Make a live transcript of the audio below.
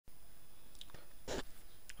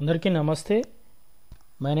అందరికీ నమస్తే.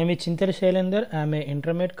 My name is Chintar Shailendar. I am an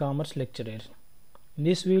intermediate commerce lecturer. In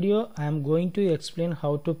this video, I am going to explain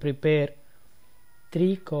how to prepare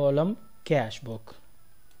 3-column cash book.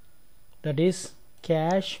 That is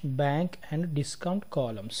cash, bank and discount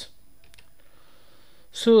columns.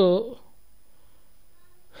 So,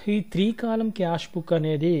 ఈ 3-column cash book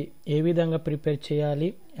అనేది ఏ విధంగా prepare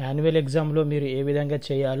చేయాలి, annual ఎగ్జామ్లో మీరు ఏ విధంగా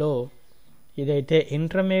చేయాలో, ఇదైతే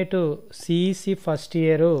intermediate CEC first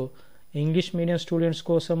year English medium students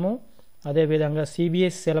కోసము, అదేవిధంగా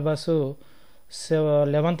CBS syllabus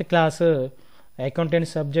 11th class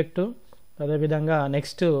accountancy subject, అదేవిధంగా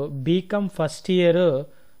next BCom first year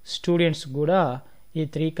students కూడా ఈ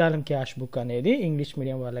 3-column క్యాష్ బుక్ అనేది ఇంగ్లీష్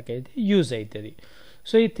మీడియం వాళ్ళకైతే యూజ్ అవుతుంది.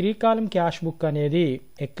 సో ఈ 3-column క్యాష్ బుక్ అనేది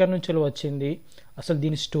ఎక్కడి నుంచి వచ్చింది, అసలు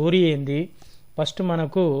దీని స్టోరీ ఏంది, ఫస్ట్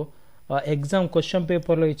మనకు ఎగ్జామ్ క్వశ్చన్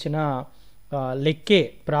పేపర్లో ఇచ్చిన లెక్కే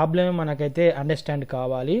ప్రాబ్లమే మనకైతే అండర్స్టాండ్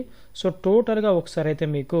కావాలి. సో టోటల్గా ఒకసారి అయితే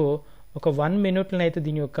మీకు ఒక 1 minute అయితే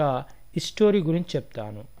దీని యొక్క హిస్టరీ గురించి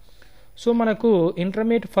చెప్తాను. సో మనకు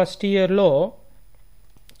ఇంటర్మీడియట్ ఫస్ట్ ఇయర్లో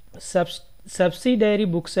సబ్సిడరీ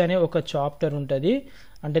బుక్స్ అనే ఒక చాప్టర్ ఉంటుంది,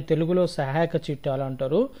 అంటే తెలుగులో సహాయక చిట్టాలు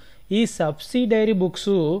అంటారు. ఈ సబ్సిడరీ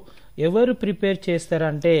బుక్స్ ఎవరు ప్రిపేర్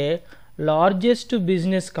చేస్తారంటే లార్జెస్ట్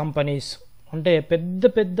బిజినెస్ కంపెనీస్, అంటే పెద్ద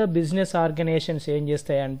పెద్ద బిజినెస్ ఆర్గనైజేషన్స్ ఏం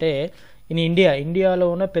చేస్తాయంటే ఇండియాలో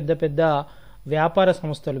ఉన్న పెద్ద పెద్ద వ్యాపార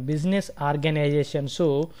సంస్థలు, బిజినెస్ ఆర్గనైజేషన్స్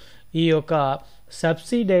ఈ యొక్క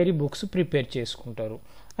సబ్సిడరీ బుక్స్ ప్రిపేర్ చేసుకుంటారు.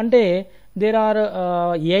 అంటే there are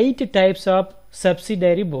 8 types of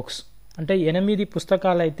subsidiary books, అంటే 8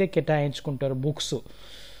 పుస్తకాలు అయితే కేటాయించుకుంటారు బుక్స్.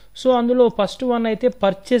 సో అందులో ఫస్ట్ వన్ అయితే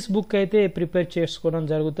పర్చేస్ బుక్ అయితే ప్రిపేర్ చేసుకోవడం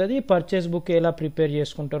జరుగుతుంది. పర్చేస్ బుక్ ఎలా ప్రిపేర్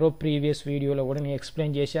చేసుకుంటారో ప్రీవియస్ వీడియోలో కూడా నేను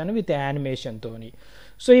ఎక్స్ప్లెయిన్ చేశాను విత్ యానిమేషన్తోని.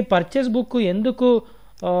 సో ఈ పర్చేస్ బుక్ ఎందుకు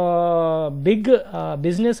బిగ్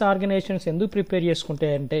బిజినెస్ ఆర్గనైజేషన్స్ ఎందుకు ప్రిపేర్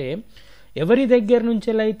చేసుకుంటాయంటే, ఎవరి దగ్గర నుంచి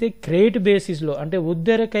అయితే క్రెడిట్ బేసిస్లో, అంటే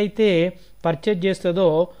ఉద్దరకైతే పర్చేజ్ చేస్తుందో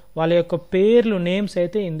వాళ్ళ యొక్క పేర్లు, నేమ్స్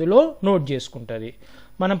అయితే ఇందులో నోట్ చేసుకుంటుంది.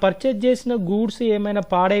 మనం పర్చేజ్ చేసిన గూడ్స్ ఏమైనా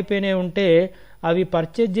పాడైపోయినాయి ఉంటే అవి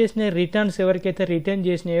పర్చేజ్ చేసిన రిటర్న్స్ ఎవరికైతే రిటర్న్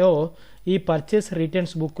చేసినాయో ఈ పర్చేస్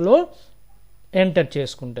రిటర్న్స్ బుక్లో ఎంటర్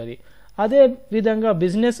చేసుకుంటుంది. అదే విధంగా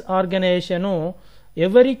బిజినెస్ ఆర్గనైజేషను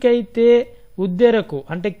ఎవరికైతే ఉద్దరకు,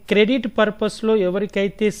 అంటే క్రెడిట్ పర్పస్లో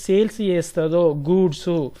ఎవరికైతే సేల్స్ చేస్తుందో గూడ్స్,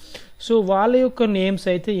 సో వాళ్ళ యొక్క నేమ్స్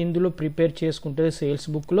అయితే ఇందులో ప్రిపేర్ చేసుకుంటుంది సేల్స్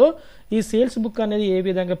బుక్లో. ఈ సేల్స్ బుక్ అనేది ఏ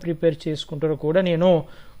విధంగా ప్రిపేర్ చేసుకుంటారో కూడా నేను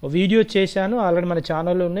వీడియో చేశాను, ఆల్రెడీ మన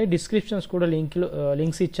ఛానల్లో ఉన్నాయి, డిస్క్రిప్షన్స్ కూడా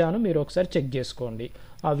లింక్స్ ఇచ్చాను, మీరు ఒకసారి చెక్ చేసుకోండి,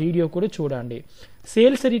 ఆ వీడియో కూడా చూడండి.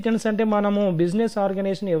 సేల్స్ రిటర్న్స్ అంటే మనము బిజినెస్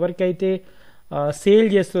ఆర్గనైజేషన్ ఎవరికైతే సేల్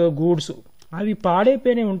చేస్తుందో గూడ్స్ అవి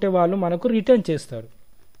పాడైపోయినాయి ఉంటే వాళ్ళు మనకు రిటర్న్ చేస్తారు.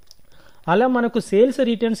 అలా మనకు సేల్స్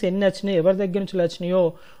రిటర్న్స్ ఎన్ని వచ్చినాయి, ఎవరి దగ్గర నుంచి వచ్చినాయో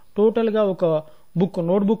టోటల్గా ఒక బుక్,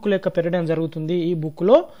 నోట్బుక్ లెక్క పెట్టడం జరుగుతుంది, ఈ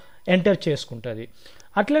బుక్లో ఎంటర్ చేసుకుంటుంది.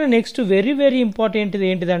 అట్లనే నెక్స్ట్ వెరీ వెరీ ఇంపార్టెంట్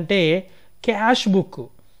ఏంటిదంటే cash book.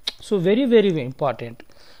 So very very important.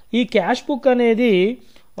 ఈ క్యాష్ బుక్ అనేది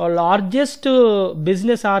largest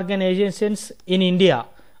business organisations in India,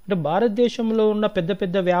 అంటే భారతదేశంలో ఉన్న పెద్ద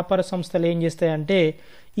పెద్ద వ్యాపార సంస్థలు ఏం చేస్తాయంటే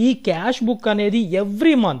ఈ క్యాష్ బుక్ అనేది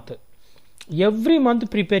every month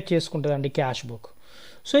prepare చేసుకుంటుందండి cash book.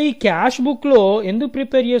 So ఈ క్యాష్ బుక్లో ఎందుకు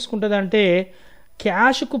ప్రిపేర్ చేసుకుంటుంది అంటే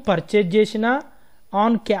క్యాష్కు పర్చేజ్ చేసిన,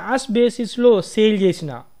 ఆన్ క్యాష్ బేసిస్లో సేల్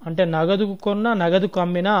చేసిన, అంటే నగదుకు కొన్న, నగదుకు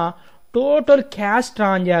అమ్మిన total cash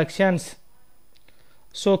transactions.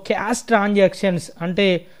 So cash transactions అంటే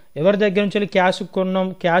ఎవరి దగ్గర నుంచి క్యాష్ కొన్నాం,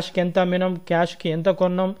 క్యాష్కి ఎంత అమ్మినాం, క్యాష్కి ఎంత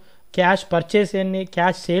కొన్నాం, క్యాష్ పర్చేస్ ఎన్ని,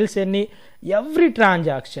 క్యాష్ సేల్స్ ఎన్ని, every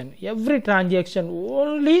transaction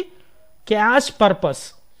only cash purpose,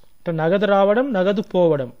 అంటే నగదు రావడం, నగదు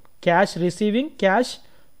పోవడం, cash receiving, cash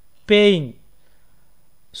paying.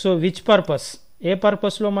 So which purpose, ఏ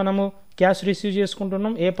పర్పస్లో మనము క్యాష్ రిసీవ్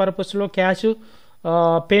చేసుకుంటున్నాం, ఏ పర్పస్లో క్యాష్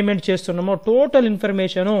పేమెంట్ చేస్తున్నామో టోటల్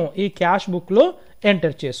ఇన్ఫర్మేషను ఈ క్యాష్ బుక్లో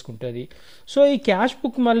ఎంటర్ చేసుకుంటుంది. సో ఈ క్యాష్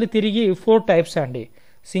బుక్ మళ్ళీ తిరిగి 4 types అండి,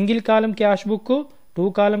 సింగిల్ కాలం cash book,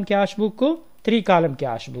 2-column cash book, 3-column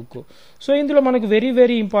cash book. So ఇందులో మనకు వెరీ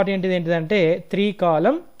వెరీ ఇంపార్టెంట్ ఏంటిదంటే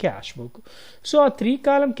 3-column క్యాష్ బుక్. సో ఆ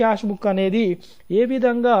 3-column క్యాష్ బుక్ అనేది ఏ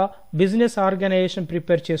విధంగా బిజినెస్ ఆర్గనైజేషన్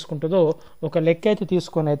ప్రిపేర్ చేసుకుంటుందో ఒక లెక్క అయితే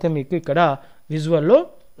తీసుకొని అయితే మీకు ఇక్కడ విజువల్లో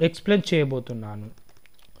ఎక్స్ప్లెయిన్ చేయబోతున్నాను.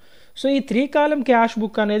 సో ఈ 3-column క్యాష్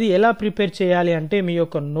బుక్ అనేది ఎలా ప్రిపేర్ చేయాలి అంటే మీ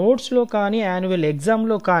యొక్క నోట్స్లో కానీ యాన్యువల్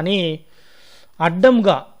ఎగ్జామ్లో కానీ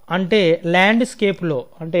అడ్డంగా, అంటే ల్యాండ్స్కేప్లో,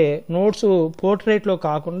 అంటే నోట్స్ పోర్ట్రేట్లో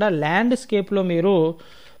కాకుండా ల్యాండ్స్కేప్లో మీరు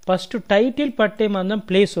ఫస్ట్ టైటిల్ పట్టే మందం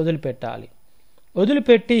ప్లేస్ వదిలిపెట్టాలి.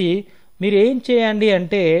 వదిలిపెట్టి మీరు ఏం చేయండి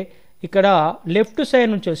అంటే ఇక్కడ లెఫ్ట్ సైడ్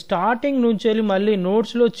నుంచి స్టార్టింగ్ నుంచి వెళ్ళి మళ్ళీ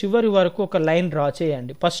నోట్స్లో చివరి వరకు ఒక లైన్ డ్రా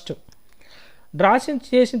చేయండి. ఫస్ట్ డ్రా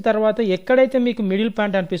చేసిన తర్వాత ఎక్కడైతే మీకు మిడిల్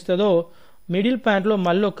పాయింట్ అనిపిస్తుందో మిడిల్ పాయింట్లో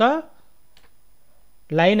మళ్ళీ ఒక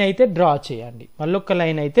లైన్ అయితే డ్రా చేయండి. మళ్ళొక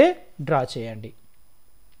లైన్ అయితే డ్రా చేయండి.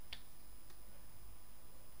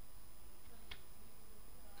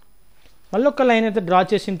 మళ్ళొక లైన్ అయితే డ్రా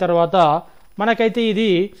చేసిన తర్వాత మనకైతే ఇది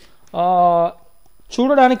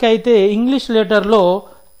చూడడానికైతే ఇంగ్లీష్ లెటర్లో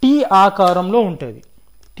టీ ఆకారంలో ఉంటుంది.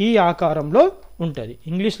 టీ ఆకారంలో ఉంటుంది.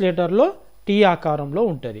 ఇంగ్లీష్ లెటర్లో టీ ఆకారంలో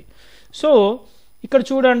ఉంటుంది. సో ఇక్కడ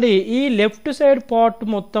చూడండి, ఈ లెఫ్ట్ సైడ్ పార్ట్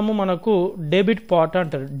మొత్తము మనకు డెబిట్ పార్ట్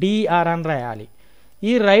అంటారు, డిఆర్ అని రాయాలి.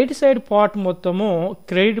 ఈ రైట్ సైడ్ పార్ట్ మొత్తము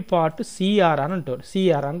క్రెడిట్ పార్ట్ సిఆర్ అని అంటారు,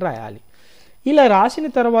 సిఆర్ అని రాయాలి. ఇలా రాసిన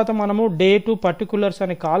తర్వాత మనము డేటు పర్టికులర్స్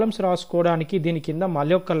అనే కాలమ్స్ రాసుకోవడానికి దీని కింద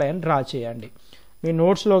మళ్ళీ ఒక లైన్ డ్రా చేయండి, మీ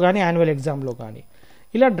నోట్స్లో కానీ యాన్యువల్ ఎగ్జామ్లో కానీ.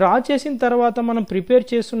 ఇలా డ్రా చేసిన తర్వాత మనం ప్రిపేర్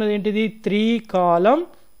చేస్తున్నది ఏంటిది, 3 కాలమ్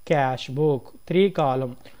క్యాష్ బుక్. 3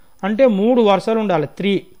 కాలమ్ అంటే 3 వరుసలు ఉండాలి,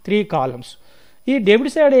 3 కాలమ్స్. ఈ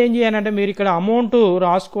డెబిట్ సైడ్ ఏం చేయాలంటే మీరు ఇక్కడ అమౌంట్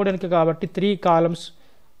రాసుకోవడానికి కాబట్టి 3 కాలమ్స్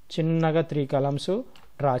చిన్నగా 3 కాలమ్స్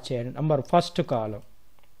డ్రా చేయండి. నంబర్ ఫస్ట్ కాలం,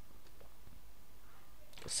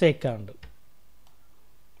 సెకండ్,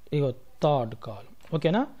 ఇగో థర్డ్ కాలం.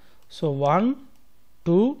 ఓకేనా? సో 1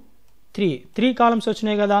 2 3 కాలమ్స్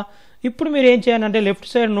వచ్చినాయి కదా. ఇప్పుడు మీరు ఏం చేయాలంటే లెఫ్ట్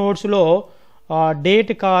సైడ్ నోట్స్లో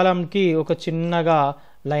డేట్ కాలంకి ఒక చిన్నగా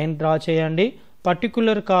లైన్ డ్రా చేయండి.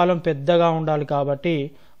 పర్టికులర్ కాలం పెద్దగా ఉండాలి కాబట్టి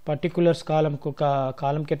పర్టికులర్స్ కాలంకి ఒక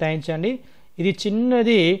కాలం కేటాయించండి. ఇది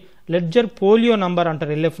చిన్నది లెడ్జర్ పోలియో నంబర్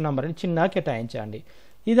అంటారు, ఎల్ఎఫ్ నంబర్ అని చిన్నగా కేటాయించండి.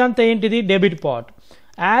 ఇదంతా ఏంటిది, డెబిట్ పార్ట్.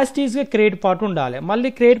 యాస్టీస్గా క్రెడిట్ పార్ట్ ఉండాలి. మళ్ళీ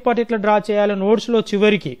క్రెడిట్ పార్ట్ ఎట్లా డ్రా చేయాలి, నోట్స్లో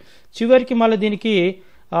చివరికి మళ్ళీ దీనికి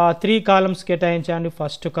 3 కాలమ్స్ కేటాయించండి.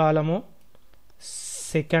 ఫస్ట్ కాలము,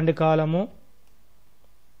 సెకండ్ కాలము,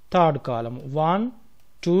 థర్డ్ కాలము. 1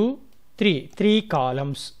 2 3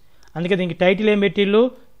 కాలమ్స్. అందుకే దీనికి టైటిల్ ఏం పెట్టిళ్ళు,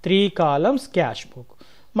 3 కాలమ్స్ క్యాష్ బుక్.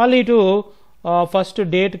 మళ్ళీ ఇటు ఫస్ట్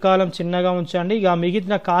డేట్ కాలం చిన్నగా ఉంచండి. ఇక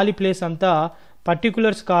మిగిలిన ఖాళీ ప్లేస్ అంతా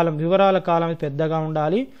పర్టికులర్స్ కాలం, వివరాల కాలం పెద్దగా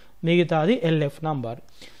ఉండాలి, మిగతాది ఎల్ఎఫ్ నంబర్.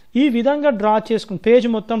 ఈ విధంగా డ్రా చేసుకుని పేజ్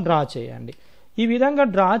మొత్తం డ్రా చేయండి. ఈ విధంగా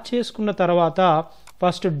డ్రా చేసుకున్న తర్వాత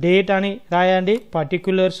ఫస్ట్ డేట్ అని రాయండి,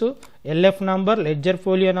 particulars, LF number, ledger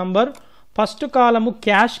folio number. First కాలము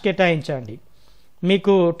క్యాష్ కేటాయించండి.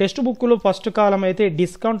 మీకు టెక్స్ట్ బుక్లో ఫస్ట్ కాలం అయితే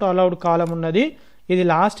డిస్కౌంట్ అలౌడ్ కాలం ఉన్నది, ఇది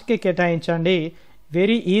లాస్ట్కి కేటాయించండి.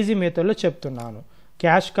 వెరీ ఈజీ మెథడ్లో చెప్తున్నాను.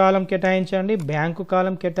 క్యాష్ కాలం కేటాయించండి, బ్యాంకు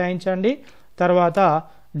కాలం కేటాయించండి, తర్వాత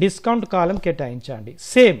డిస్కౌంట్ కాలం కేటాయించండి.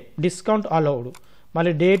 Same discount allowed.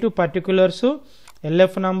 మళ్ళీ డేటు, పర్టికులర్సు,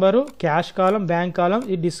 ఎల్ఎఫ్ నంబరు, క్యాష్ కాలం, బ్యాంక్ కాలం,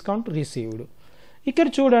 ఈ డిస్కౌంట్ రిసీవ్డ్. ఇక్కడ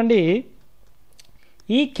చూడండి,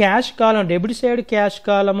 ఈ క్యాష్ కాలం డెబిట్ సైడ్ క్యాష్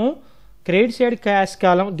కాలము, క్రెడిట్ సైడ్ క్యాష్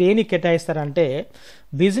కాలం దేనికి కేటాయిస్తారంటే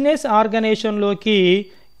బిజినెస్ ఆర్గనైజేషన్లోకి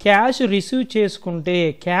క్యాష్ రిసీవ్ చేసుకుంటే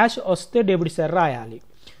క్యాష్ వస్తే డెబిట్ సైడ్ రాయాలి.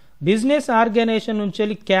 బిజినెస్ ఆర్గనైజేషన్ నుంచి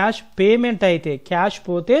వెళ్ళి క్యాష్ పేమెంట్ అయితే క్యాష్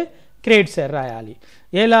పోతే క్రెడిట్ సైడ్ రాయాలి.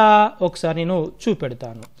 ఎలా ఒకసారి నేను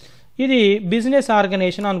చూపెడతాను. ఇది బిజినెస్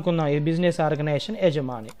ఆర్గనైజేషన్ అనుకుందాం, ఇది బిజినెస్ ఆర్గనైజేషన్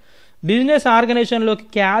యజమాని. బిజినెస్ ఆర్గనైజేషన్లోకి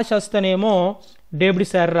క్యాష్ వస్తేనేమో డెబిట్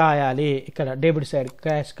సైడ్ రాయాలి. ఇక్కడ డెబిట్ సైడ్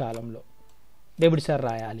క్యాష్ కాలంలో డెబిట్ సైడ్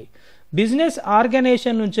రాయాలి. బిజినెస్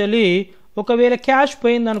ఆర్గనైజేషన్ నుంచి వెళ్ళి ఒకవేళ క్యాష్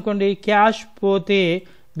పోయింది అనుకోండి, క్యాష్ పోతే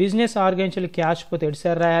బిజినెస్ ఆర్గనైజేషన్ క్యాష్ పోతే ఎటు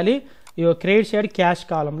సైడ్ రాయాలి, క్రెడిట్ సైడ్ క్యాష్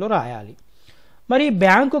కాలంలో రాయాలి. మరి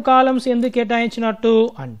బ్యాంకు కాలమ్స్ ఎందుకు కేటాయించినట్టు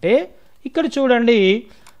అంటే ఇక్కడ చూడండి,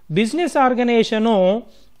 బిజినెస్ ఆర్గనైజేషను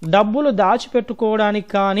డబ్బులు దాచిపెట్టుకోవడానికి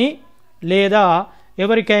కానీ లేదా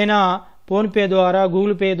ఎవరికైనా ఫోన్పే ద్వారా,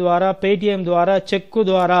 గూగుల్ పే ద్వారా, పేటిఎం ద్వారా, చెక్కు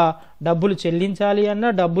ద్వారా డబ్బులు చెల్లించాలి అన్నా,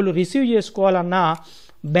 డబ్బులు రిసీవ్ చేసుకోవాలన్నా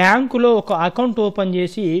బ్యాంకులో ఒక అకౌంట్ ఓపెన్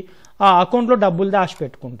చేసి ఆ అకౌంట్లో డబ్బులు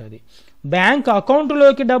దాచిపెట్టుకుంటుంది. బ్యాంక్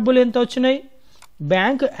అకౌంట్లోకి డబ్బులు ఎంత వచ్చినాయి,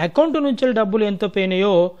 బ్యాంక్ అకౌంట్ నుంచి డబ్బులు ఎంత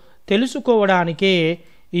పోయినాయో తెలుసుకోవడానికే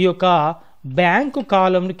ఈ యొక్క bank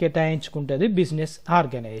కాలంను కేటాయించుకుంటుంది business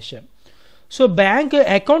organisation. So bank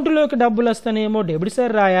అకౌంట్లోకి డబ్బులు వస్తేనేమో డెబిట్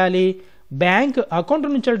సైడ్ రాయాలి, బ్యాంక్ అకౌంట్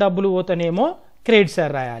నుంచి డబ్బులు పోతేనేమో క్రెడిట్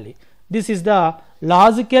సైడ్ రాయాలి. This is the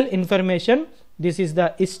logical information, this is the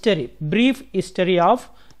history, brief history of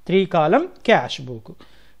 3 column cash book.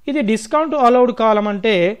 ఇది డిస్కౌంట్ అలౌడ్ కాలం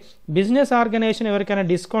అంటే బిజినెస్ ఆర్గనైజేషన్ ఎవరికైనా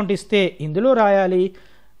డిస్కౌంట్ ఇస్తే ఇందులో రాయాలి,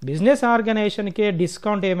 బిజినెస్ ఆర్గనైజేషన్కే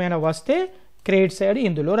డిస్కౌంట్ ఏమైనా వస్తే క్రెడిట్ సైడ్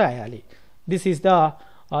ఇందులో రాయాలి. This is the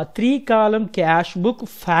 3 column cash book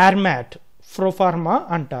format, proforma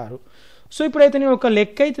అంటారు. సో ఇప్పుడైతే నేను ఒక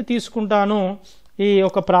లెక్క అయితే తీసుకుంటాను. ఈ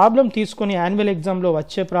ఒక ప్రాబ్లం తీసుకొని యాన్యువల్ ఎగ్జామ్లో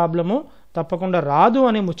వచ్చే ప్రాబ్లము తప్పకుండా రాదు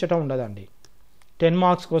అనే ముచ్చట ఉండదండి. 10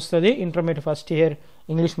 మార్క్స్కి వస్తుంది. Intermediate first year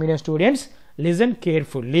English medium students listen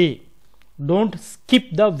carefully. Don't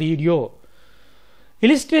skip the video.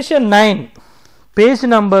 Illustration 9 page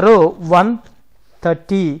number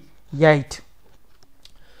 138.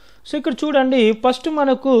 So ఇక్కడ చూడండి, ఫస్ట్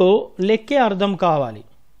మనకు లెక్కే అర్థం కావాలి.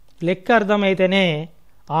 లెక్క అర్థమైతేనే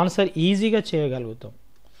ఆన్సర్ ఈజీగా చేయగలుగుతాం.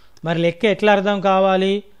 మరి లెక్క ఎట్లా అర్థం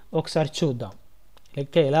కావాలి ఒకసారి చూద్దాం.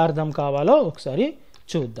 లెక్క ఎలా అర్థం కావాలో ఒకసారి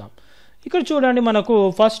చూద్దాం. ఇక్కడ చూడండి, మనకు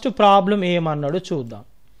ఫస్ట్ ప్రాబ్లం ఏమన్నాడో చూద్దాం.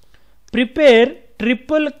 Prepare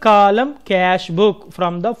triple column cash book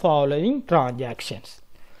from the following transactions.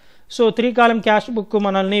 So 3 column cash book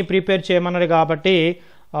మనల్ని ప్రిపేర్ చేయమన్నాడు కాబట్టి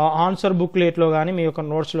ఆన్సర్ బుక్లెట్లో కానీ మీ యొక్క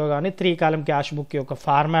నోట్స్లో కానీ 3 కాలం క్యాష్ బుక్ యొక్క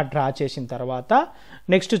ఫార్మాట్ డ్రా చేసిన తర్వాత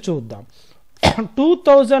నెక్స్ట్ చూద్దాం.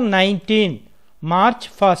 2019 March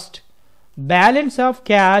 1st balance of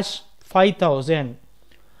cash 5000.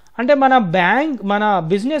 అంటే మన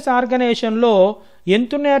బిజినెస్ ఆర్గనైజేషన్లో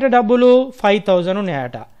ఎంత ఉన్నాయట డబ్బులు 5000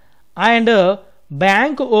 ఉన్నాయట. And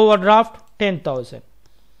bank over draft 10,000.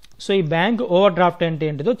 So ఈ బ్యాంక్ ఓవర్ డ్రాఫ్ట్ అంటే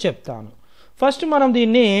ఏంటిదో చెప్తాను. ఫస్ట్ మనం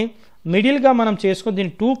దీన్ని మిడిల్గా మనం చేసుకుని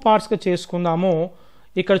దీన్ని 2 పార్ట్స్గా చేసుకుందాము.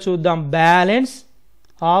 ఇక్కడ చూద్దాం, బ్యాలెన్స్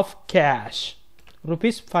ఆఫ్ క్యాష్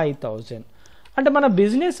రూపీస్ 5000. అంటే మన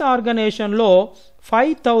బిజినెస్ ఆర్గనైజేషన్లో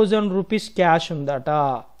 5000 రూపీస్ క్యాష్ ఉందట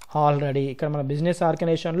ఆల్రెడీ. ఇక్కడ మన బిజినెస్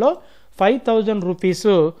ఆర్గనైజేషన్లో 5000 రూపీస్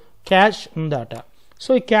క్యాష్ ఉందట. సో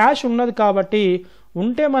ఈ క్యాష్ ఉన్నది కాబట్టి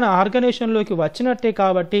ఉంటే మన ఆర్గనైజేషన్లోకి వచ్చినట్టే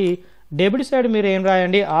కాబట్టి డెబిట్ సైడ్ మీరు ఏం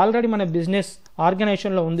రాయండి, ఆల్రెడీ మన బిజినెస్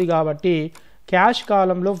ఆర్గనైజేషన్లో ఉంది కాబట్టి క్యాష్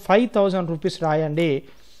కాలంలో 5000 రూపీస్ రాయండి.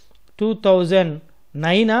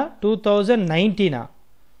 2009 2019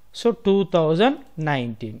 సో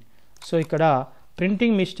 2019. సో ఇక్కడ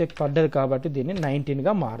ప్రింటింగ్ మిస్టేక్ పడ్డది కాబట్టి దీన్ని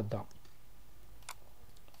 19గా మారుద్దాం.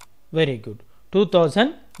 Very good.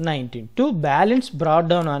 2019 to balance broad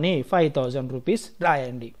down అని 5000 రూపీస్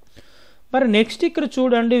రాయండి. మరి నెక్స్ట్ ఇక్కడ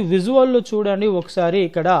చూడండి, విజువల్లో చూడండి ఒకసారి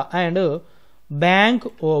ఇక్కడ, and bank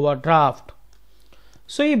over draft.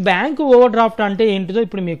 So ఈ బ్యాంక్ ఓవర్ డ్రాఫ్ట్ అంటే ఏంటిదో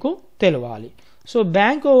ఇప్పుడు మీకు తెలియాలి. సో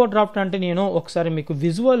బ్యాంక్ ఓవర్ డ్రాఫ్ట్ అంటే నేను ఒకసారి మీకు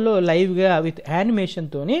విజువల్లో లైవ్గా విత్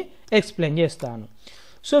యానిమేషన్తోని ఎక్స్ప్లెయిన్ చేస్తాను.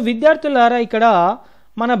 సో విద్యార్థులారా, ఇక్కడ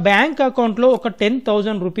మన బ్యాంక్ అకౌంట్లో ఒక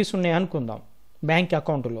 10,000 రూపీస్ ఉన్నాయి అనుకుందాం. బ్యాంక్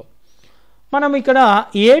అకౌంట్లో మనం ఇక్కడ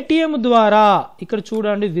ఏటీఎం ద్వారా, ఇక్కడ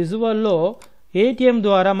చూడండి విజువల్లో ఏటీఎం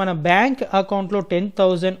ద్వారా మన బ్యాంక్ అకౌంట్లో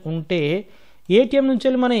 10,000 ఉంటే ఏటీఎం నుంచి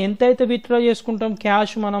మనం ఎంత అయితే విత్డ్రా చేసుకుంటాం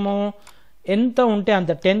క్యాష్, మనము ఎంత ఉంటే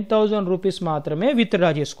అంత 10,000 రూపీస్ మాత్రమే విత్డ్రా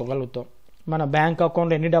చేసుకోగలుగుతాం. మన బ్యాంక్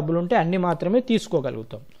అకౌంట్లో ఎన్ని డబ్బులు ఉంటే అన్ని మాత్రమే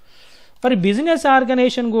తీసుకోగలుగుతాం. మరి బిజినెస్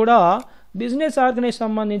ఆర్గనైజేషన్ కూడా, బిజినెస్ ఆర్గనైజేషన్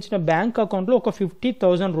సంబంధించిన బ్యాంక్ అకౌంట్లో ఒక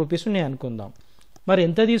 50,000 రూపీస్ ఉన్నాయి అనుకుందాం. మరి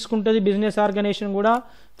ఎంత తీసుకుంటుంది బిజినెస్ ఆర్గనైజేషన్ కూడా?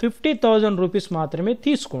 50,000 రూపీస్ మాత్రమే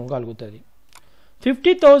తీసుకోగలుగుతుంది.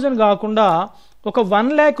 50,000 కాకుండా ఒక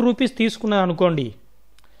 1,00,000 రూపీస్ తీసుకున్నది అనుకోండి.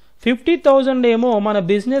 50,000 ఏమో మన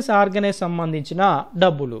బిజినెస్ ఆర్గనైజేషన్ సంబంధించిన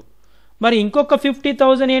డబ్బులు. మరి ఇంకొక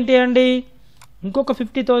 50,000 ఏంటి అండి? ఇంకొక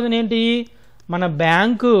 50,000 ఏంటి? మన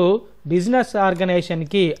బ్యాంకు బిజినెస్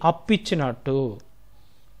ఆర్గనైజేషన్కి అప్పిచ్చినట్టు.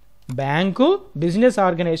 బ్యాంకు బిజినెస్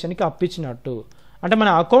ఆర్గనైజేషన్కి అప్పిచ్చినట్టు అంటే మన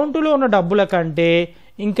అకౌంట్లో ఉన్న డబ్బుల కంటే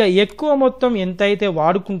ఇంకా ఎక్కువ మొత్తం ఎంతైతే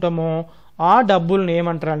వాడుకుంటామో ఆ డబ్బులను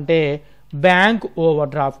ఏమంటారంటే బ్యాంక్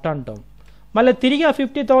ఓవర్ డ్రాఫ్ట్ అంటాం. మళ్ళీ తిరిగి ఆ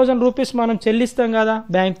 50,000 రూపీస్ మనం చెల్లిస్తాం కదా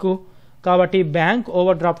బ్యాంకు. కాబట్టి బ్యాంక్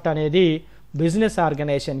ఓవర్ డ్రాఫ్ట్ అనేది బిజినెస్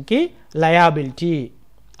ఆర్గనైజేషన్కి లయాబిలిటీ,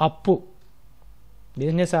 అప్పు.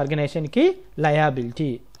 బిజినెస్ ఆర్గనైజేషన్కి లయాబిలిటీ,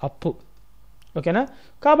 అప్పు. ఓకేనా?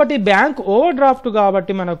 కాబట్టి బ్యాంక్ ఓవర్ డ్రాఫ్ట్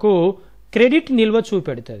కాబట్టి మనకు క్రెడిట్ నిల్వ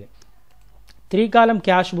చూపెడుతుంది. 3 కాలం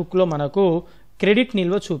క్యాష్ బుక్లో మనకు క్రెడిట్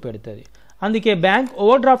నిల్వ చూపెడుతుంది. అందుకే బ్యాంక్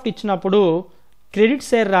ఓవర్ డ్రాఫ్ట్ ఇచ్చినప్పుడు క్రెడిట్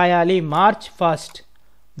సైడ్ రాయాలి March 1st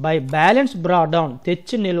by balance broad down,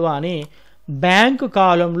 తెచ్చి నిల్వ అని బ్యాంకు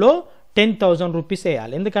కాలంలో 10,000 రూపీస్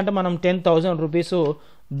వేయాలి. ఎందుకంటే మనం 10,000 రూపీస్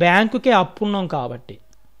బ్యాంకుకే అప్పున్నాం కాబట్టి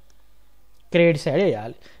క్రెడిట్ సైడ్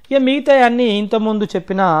వేయాలి. ఇక మిగతా అన్నీ ఇంతకుముందు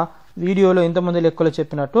చెప్పిన వీడియోలో, ఇంతకుముందు లెక్కలో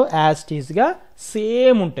చెప్పినట్టు యాజ్ టీజ్గా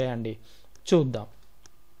సేమ్ ఉంటాయండి. చూద్దాం.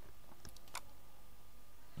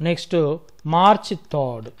 Next March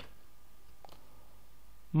 3rd.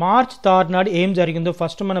 March 3rd నాడు ఏం జరిగిందో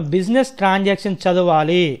ఫస్ట్ మన బిజినెస్ ట్రాన్సాక్షన్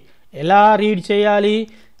చదవాలి. ఎలా రీడ్ చేయాలి?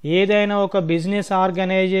 ఏదైనా ఒక బిజినెస్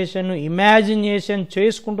ఆర్గనైజేషన్ ఇమాజినేషన్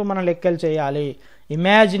చేసుకుంటూ మనం లెక్కలు చేయాలి.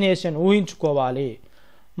 ఇమాజినేషన్ ఊహించుకోవాలి.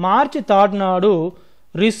 March 3rd నాడు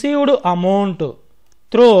received amount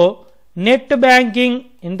through net banking,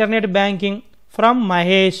 internet banking from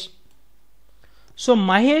Mahesh. So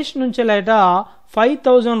Mahesh నుంచి లైట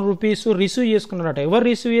 5,000 రూపీస్ రిసీవ్ చేసుకున్నారట. ఎవరు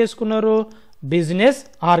రిసీవ్ చేసుకున్నారు? Business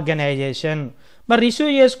organisation. మరి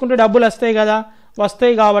రిసీవ్ చేసుకుంటే డబ్బులు వస్తాయి కదా,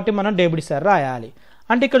 వస్తాయి కాబట్టి మనం డెబిట్ సైడ్ రాయాలి.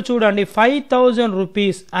 అంటే ఇక్కడ చూడండి 5,000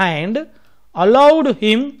 rupees and allowed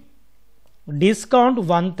him discount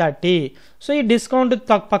 130. So ఈ డిస్కౌంట్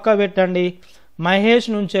పక్క పెట్టండి. మహేష్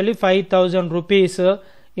నుంచి వెళ్ళి 5000 రూపీస్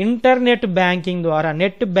ఇంటర్నెట్ బ్యాంకింగ్ ద్వారా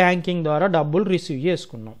నెట్ బ్యాంకింగ్ ద్వారా డబ్బులు రిసీవ్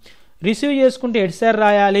చేసుకున్నాం. రిసీవ్ చేసుకుంటే ఎటు సార్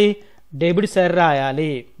రాయాలి? డెబిట్ సార్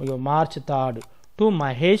రాయాలి. March 3 to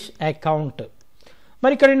Mahesh account.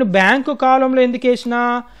 మరి ఇక్కడ నేను బ్యాంకు కాలంలో ఎందుకు వేసినా,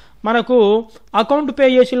 మనకు అకౌంట్ పే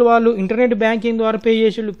చేసిన వాళ్ళు ఇంటర్నెట్ బ్యాంకింగ్ ద్వారా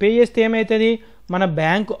పే చేస్తే ఏమవుతుంది? మన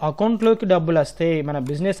బ్యాంకు అకౌంట్లోకి డబ్బులు వస్తాయి, మన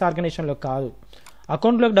బిజినెస్ ఆర్గనైజేషన్లో కాదు,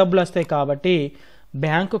 అకౌంట్లోకి డబ్బులు వస్తాయి. కాబట్టి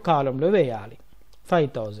బ్యాంకు కాలంలో వేయాలి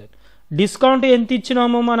 5000. డిస్కౌంట్ ఎంత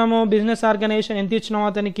ఇచ్చినాము మనము? బిజినెస్ ఆర్గనైజేషన్ ఎంత ఇచ్చినాము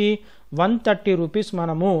అతనికి? 130 రూపీస్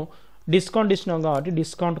మనము డిస్కౌంట్ ఇచ్చినాం కాబట్టి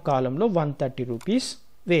డిస్కౌంట్ కాలంలో 130 రూపీస్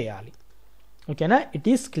వేయాలి. ఓకేనా? It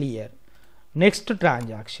is clear. Next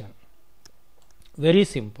transaction very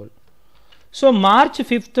simple. So March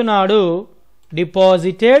 5th నాడు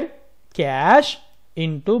డిపాజిటెడ్ క్యాష్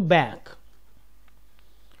ఇంటూ బ్యాంక్.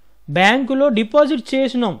 బ్యాంకులో డిపాజిట్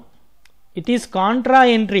చేసినాం. ఇట్ ఈస్ కాంట్రా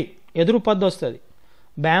ఎంట్రీ, ఎదురు పద్దు వస్తుంది.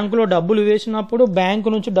 బ్యాంకులో డబ్బులు వేసినప్పుడు, బ్యాంకు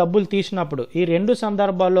నుంచి డబ్బులు తీసినప్పుడు, ఈ 2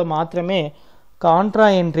 సందర్భాల్లో మాత్రమే కాంట్రా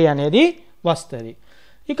ఎంట్రీ అనేది వస్తుంది.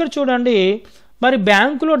 ఇక్కడ చూడండి, మరి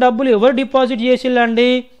బ్యాంకులో డబ్బులు ఎవరు డిపాజిట్ చేసిల్లండి?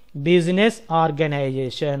 Business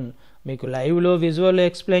organisation. మీకు లైవ్లో విజువల్లో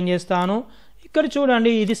ఎక్స్ప్లెయిన్ చేస్తాను. ఇక్కడ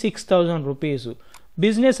చూడండి, ఇది 6000 రూపీస్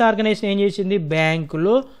బిజినెస్ ఆర్గనైజేషన్ ఏం చేసింది?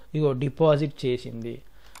 బ్యాంకులో డిపాజిట్ చేసింది.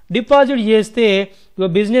 డిపాజిట్ చేస్తే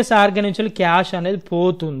బిజినెస్ ఆర్గనైజేషన్ క్యాష్ అనేది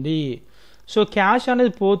పోతుంది. సో క్యాష్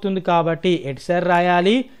అనేది పోతుంది కాబట్టి ఎటు సార్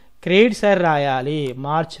రాయాలి? క్రెడిట్ సార్ రాయాలి.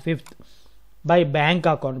 March 5th by bank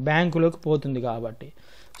account, బ్యాంకులోకి పోతుంది కాబట్టి.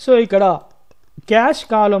 సో ఇక్కడ క్యాష్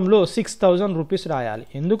కాలంలో 6000 రూపీస్ రాయాలి.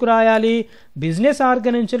 ఎందుకు రాయాలి? బిజినెస్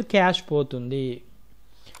ఆర్గనైజేషన్ క్యాష్ పోతుంది.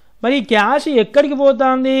 మరి క్యాష్ ఎక్కడికి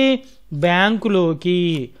పోతుంది? బ్యాంకులోకి.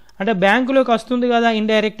 అంటే బ్యాంకులోకి వస్తుంది కదా,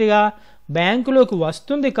 ఇండైరెక్ట్గా బ్యాంకులోకి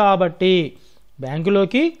వస్తుంది కాబట్టి,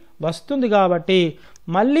 బ్యాంకులోకి వస్తుంది కాబట్టి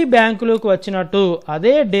మళ్ళీ బ్యాంకులోకి వచ్చినట్టు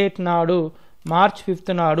అదే డేట్ నాడు మార్చ్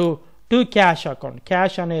 5th నాడు టు క్యాష్ అకౌంట్.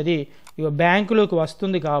 క్యాష్ అనేది బ్యాంకులోకి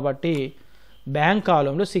వస్తుంది కాబట్టి బ్యాంక్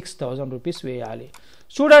కాలంలో 6000 రూపీస్ వేయాలి.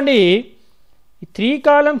 చూడండి, 3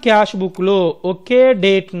 కాలం క్యాష్ బుక్లో ఒకే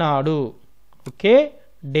డేట్ నాడు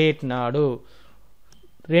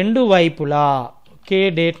రెండు వైపులా, ఒకే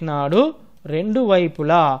డేట్ నాడు రెండు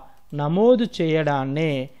వైపులా నమోదు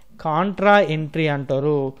చేయడాన్నే కాంట్రా ఎంట్రీ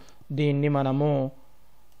అంటారు. దీన్ని మనము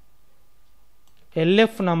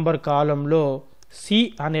ఎల్ఎఫ్ నంబర్ కాలంలో సి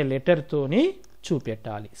అనే లెటర్తోని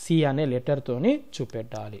చూపెట్టాలి. సి అనే లెటర్తోని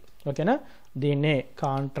చూపెట్టాలి. ఓకేనా? దీన్నే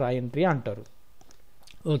కాంట్రా ఎంట్రీ అంటారు.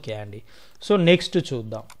 ఓకే అండి. సో నెక్స్ట్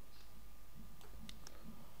చూద్దాం.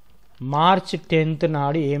 మార్చ్ 10th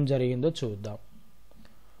నాడు ఏం జరిగిందో చూద్దాం.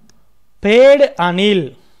 పేడ్ Anil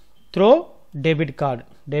throw debit card.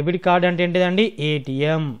 Debit card అంటే ఏంటిదండి?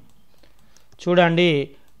 ఏటీఎం. చూడండి,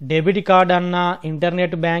 డెబిట్ కార్డ్ అన్నా,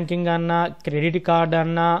 ఇంటర్నెట్ బ్యాంకింగ్ అన్నా, క్రెడిట్ కార్డ్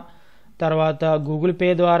అన్నా, తర్వాత గూగుల్ పే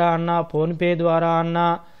ద్వారా అన్నా, ఫోన్పే ద్వారా అన్నా,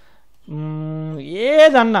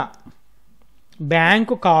 ఏదన్నా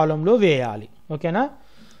బ్యాంకు కాలంలో వేయాలి. ఓకేనా?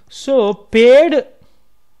 So paid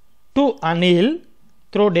to Anil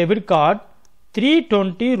throw debit card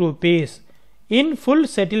 320 rupees in full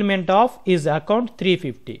settlement of his account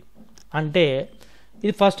 350. అంటే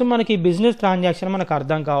ఇది ఫస్ట్ మనకి బిజినెస్ ట్రాన్సాక్షన్ మనకు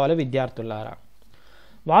అర్థం కావాలి విద్యార్థులారా.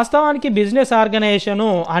 వాస్తవానికి బిజినెస్ ఆర్గనైజేషను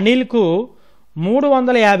అనిల్కు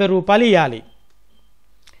 350 రూపాయలు ఇవ్వాలి.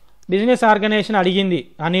 బిజినెస్ ఆర్గనైజేషన్ అడిగింది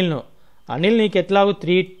అనిల్ను, అనిల్ నీకు ఎట్లాగో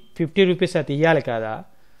 350 రూపీస్ అయితే ఇవ్వాలి కదా,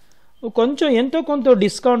 కొంచెం ఎంతో కొంత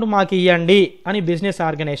డిస్కౌంట్ మాకు ఇవ్వండి అని బిజినెస్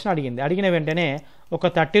ఆర్గనైజేషన్ అడిగింది. అడిగిన వెంటనే ఒక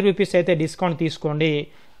 30 రూపీస్ అయితే డిస్కౌంట్ తీసుకోండి,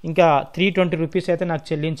 ఇంకా 320 రూపీస్ అయితే నాకు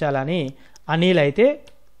చెల్లించాలని అనిల్ అయితే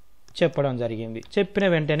చెప్పడం జరిగింది. చెప్పిన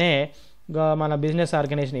వెంటనే మన బిజినెస్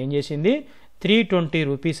ఆర్గనైజేషన్ ఏం చేసింది? 320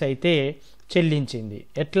 రూపీస్ అయితే చెల్లించింది.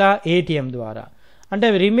 ఎట్లా? ఏటీఎం ద్వారా. అంటే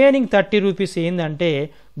రిమైనింగ్ 30 రూపీస్ ఏంటంటే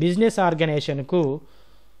బిజినెస్ ఆర్గనైజేషన్కు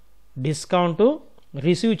డిస్కౌంట్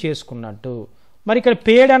రిసీవ్ చేసుకున్నట్టు. మరి ఇక్కడ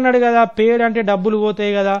పేడ్ అన్నాడు కదా, పేడ్ అంటే డబ్బులు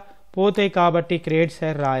పోతాయి కదా, పోతాయి కాబట్టి క్రెడిట్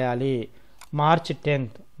సైడ్ రాయాలి. March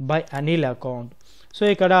 10th by Anil account. So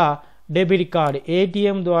ఇక్కడ డెబిట్ కార్డ్,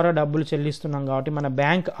 ఏటీఎం ద్వారా డబ్బులు చెల్లిస్తున్నాం కాబట్టి మన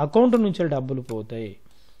బ్యాంక్ అకౌంట్ నుంచి డబ్బులు పోతాయి.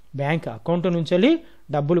 బ్యాంక్ అకౌంట్ నుంచి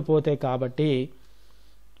డబ్బులు పోతాయి కాబట్టి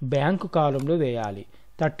బ్యాంకు కాలంలో వేయాలి.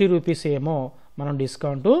 30 రూపీస్ ఏమో మనం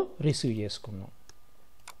డిస్కౌంట్ రిసీవ్ చేసుకున్నాం.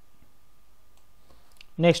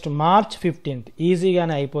 నెక్స్ట్ మార్చ్ 15th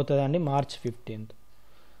ఈజీగానే అయిపోతుందండి. March 15th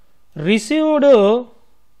received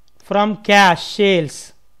from cash sales.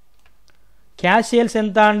 Cash sales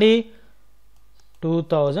ఎంత అండి?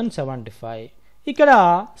 2075. ఇక్కడ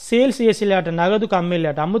సేల్స్ చేసేలాట, నగదుకు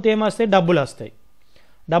అమ్మేలాట. అమ్మితే ఏమొస్తాయి? డబ్బులు వస్తాయి.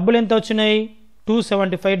 డబ్బులు ఎంత వచ్చినాయి?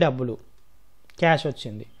 275 డబ్బులు. క్యాష్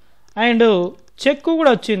వచ్చింది. అండ్ చెక్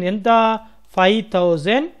కూడా వచ్చింది, ఎంత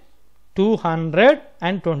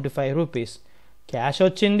 5225 రూపీస్. క్యాష్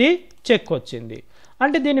వచ్చింది, చెక్ వచ్చింది.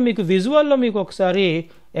 అంటే దీన్ని మీకు విజువల్లో మీకు ఒకసారి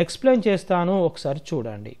ఎక్స్ప్లెయిన్ చేస్తాను, ఒకసారి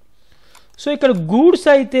చూడండి. సో ఇక్కడ గూడ్స్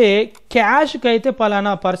అయితే క్యాష్కి అయితే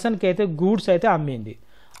పలానా పర్సన్కి అయితే గూడ్స్ అయితే అమ్మింది.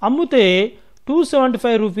 అమ్మితే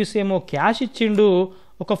 275 రూపీస్ ఏమో క్యాష్ ఇచ్చిండు,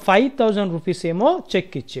 ఒక 5000 రూపీస్ ఏమో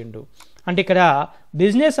చెక్ ఇచ్చిండు. అంటే ఇక్కడ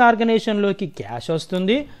బిజినెస్ ఆర్గనైజేషన్లోకి క్యాష్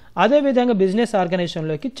వస్తుంది, అదేవిధంగా బిజినెస్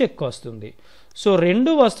ఆర్గనైజేషన్లోకి చెక్ వస్తుంది. సో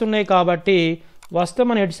రెండు వస్తున్నాయి కాబట్టి వస్తే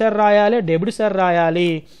మనం ఎటు సార్ రాయాలి, డెబిట్ సార్ రాయాలి,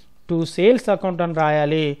 టు సేల్స్ అకౌంట్ అని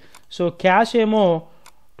రాయాలి. సో క్యాష్ ఏమో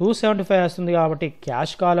 275 వస్తుంది కాబట్టి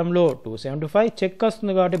క్యాష్ కాలంలో 275, చెక్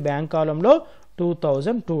వస్తుంది కాబట్టి బ్యాంక్ కాలంలో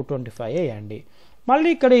 2225 వేయండి. మళ్ళీ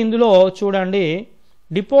ఇక్కడ ఇందులో చూడండి,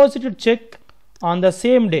 deposited check on the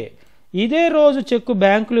same day, ఇదే రోజు చెక్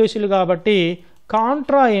బ్యాంకులో వేసిలు కాబట్టి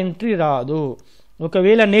కాంట్రా ఎంట్రీ రాదు.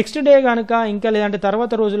 ఒకవేళ నెక్స్ట్ డే కనుక ఇంకా లేదంటే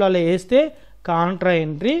తర్వాత రోజులలో వేస్తే కాంట్రా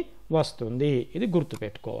ఎంట్రీ వస్తుంది. ఇది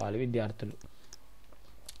గుర్తుపెట్టుకోవాలి విద్యార్థులు.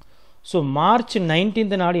 సో మార్చ్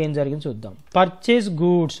 19th నాడు ఏం జరిగింది చూద్దాం. Purchase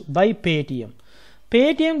goods by Paytm.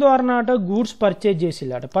 Paytm ద్వారా నాట గూడ్స్ పర్చేజ్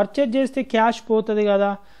చేసిలాట. పర్చేజ్ చేస్తే క్యాష్ పోతుంది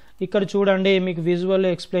కదా. ఇక్కడ చూడండి మీకు విజువల్లో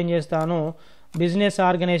ఎక్స్ప్లెయిన్ చేస్తాను. బిజినెస్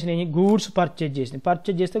ఆర్గనైజేషన్ గూడ్స్ పర్చేజ్ చేసింది,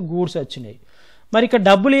 పర్చేజ్ చేస్తే గూడ్స్ వచ్చినాయి. మరి ఇక్కడ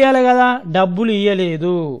డబ్బులు ఇవ్వాలి కదా, డబ్బులు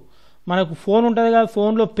ఇవ్వలేదు. మనకు ఫోన్ ఉంటుంది కదా,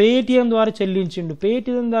 ఫోన్లో పేటిఎం ద్వారా చెల్లించిండు.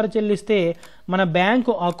 పేటిఎం ద్వారా చెల్లిస్తే మన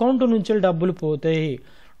బ్యాంకు అకౌంట్ నుంచి డబ్బులు పోతాయి.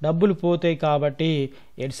 డబ్బులు పోతాయి కాబట్టి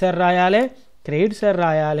ఎడ్ సార్ రాయాలి, క్రెడిట్ సార్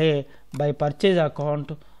రాయాలి, బై పర్చేజ్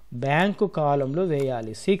అకౌంట్ బ్యాంకు కాలంలో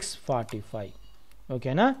వేయాలి 645.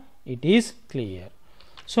 ఓకేనా, it is clear.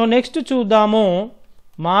 So next చూద్దాము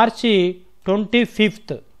మార్చి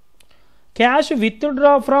 25th. Cash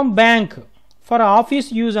withdraw from bank for office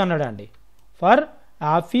use అన్నాడండి, ఫర్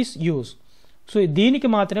ఆఫీస్ యూజ్. సో దీనికి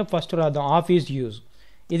మాత్రమే ఫస్ట్ రాద్దాం, ఆఫీస్ యూజ్.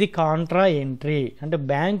 ఇది కాంట్రా ఎంట్రీ, అంటే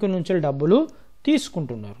బ్యాంకు నుంచి డబ్బులు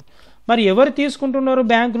తీసుకుంటున్నారు. మరి ఎవరు తీసుకుంటున్నారు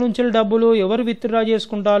బ్యాంకు నుంచి డబ్బులు, ఎవరు విత్డ్రా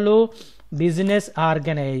చేసుకుంటారు? Business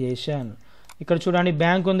organisation. ఇక్కడ చూడండి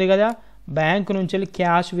బ్యాంక్ ఉంది కదా, బ్యాంకు నుంచి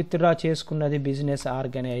క్యాష్ విత్డ్రా చేసుకున్నది బిజినెస్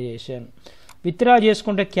ఆర్గనైజేషన్. విత్డ్రా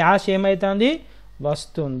చేసుకుంటే క్యాష్ ఏమవుతుంది?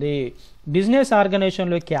 వస్తుంది. బిజినెస్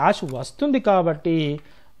ఆర్గనైజేషన్లో క్యాష్ వస్తుంది కాబట్టి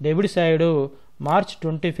debit side March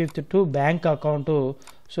 25th to bank account.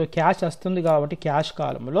 So cash వస్తుంది కాబట్టి క్యాష్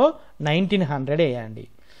కాలంలో 1900 వేయండి.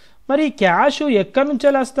 మరి క్యాష్ ఎక్కడి నుంచి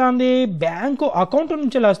వస్తుంది? బ్యాంకు అకౌంట్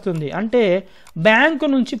నుంచి వస్తుంది, అంటే బ్యాంకు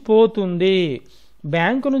నుంచి పోతుంది.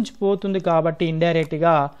 బ్యాంకు నుంచి పోతుంది కాబట్టి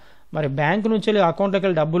ఇండైరెక్ట్గా మరి బ్యాంకు నుంచి అకౌంట్లోకి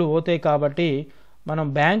వెళ్ళి డబ్బులు పోతాయి కాబట్టి మనం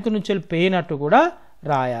బ్యాంకు నుంచి వెళ్ళి పోయినట్టు కూడా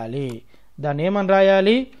రాయాలి. దాన్ని ఏమని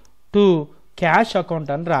రాయాలి? టు క్యాష్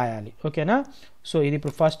అకౌంట్ అని రాయాలి. ఓకేనా. సో ఇది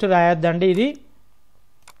ఇప్పుడు ఫస్ట్ రాయొద్దండి, ఇది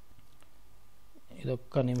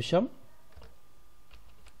ఒక్క నిమిషం.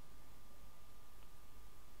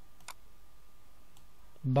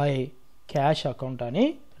 బై క్యాష్ అకౌంట్ అని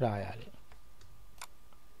రాయాలి.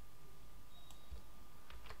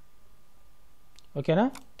 ఓకేనా,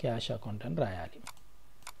 క్యాష్ అకౌంట్ అని రాయాలి.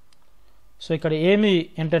 సో ఇక్కడ ఏమి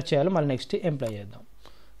ఎంటర్ చేయాలో మళ్ళీ నెక్స్ట్ ఎంప్లాయ్ చేద్దాం.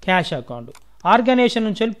 క్యాష్ అకౌంట్ ఆర్గనైజేషన్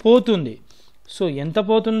నుంచి వెళ్ళి పోతుంది. సో ఎంత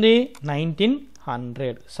పోతుంది?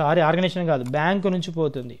 1900. సారీ, ఆర్గనైజేషన్ కాదు, బ్యాంకు నుంచి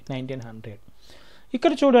పోతుంది 1900.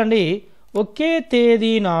 ఇక్కడ చూడండి, ఒకే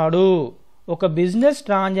తేదీ నాడు ఒక బిజినెస్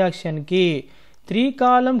ట్రాన్సాక్షన్కి 3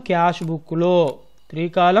 కాలం క్యాష్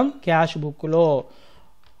బుక్లో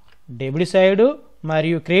డెబిట్ సైడ్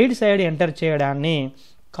మరియు క్రెడిట్ సైడ్ ఎంటర్ చేయడాన్ని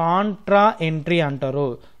కాంట్రా ఎంట్రీ అంటారు.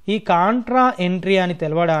 ఈ కాంట్రా ఎంట్రీ అని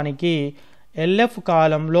తెలవడానికి ఎల్ఎఫ్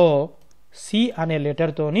కాలంలో సి అనే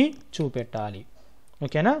లెటర్తోని చూపెట్టాలి.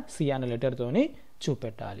 ఓకేనా, సి అనే లెటర్తోని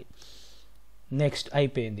చూపెట్టాలి. నెక్స్ట్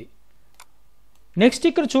అయిపోయింది. నెక్స్ట్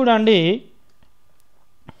ఇక్కడ చూడండి,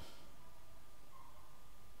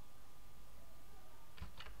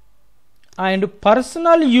 అండ్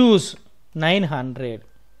పర్సనల్ యూజ్ 900.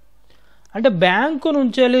 అంటే బ్యాంకు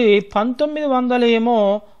నుంచి 1900 ఏమో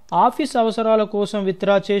ఆఫీస్ అవసరాల కోసం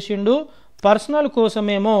విత్డ్రా చేసిండు, పర్సనల్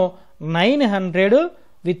కోసమేమో 900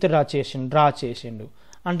 డ్రా చేసిండు.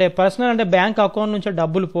 అంటే పర్సనల్ అంటే బ్యాంక్ అకౌంట్ నుంచి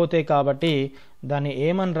డబ్బులు పోతాయి కాబట్టి దాన్ని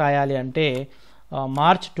ఏమని రాయాలి అంటే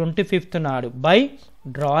మార్చ్ 25th నాడు బై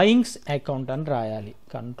డ్రాయింగ్స్ అకౌంట్ అని రాయాలి.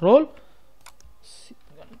 కంట్రోల్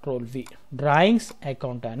వి, డ్రాయింగ్స్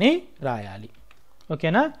అకౌంట్ అని రాయాలి.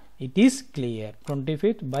 ఓకేనా, it is clear.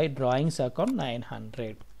 25th by drawings account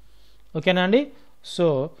 900. ఓకేనా అండి. సో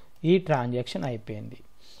ఈ ట్రాన్సాక్షన్ అయిపోయింది.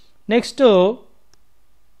 నెక్స్ట్,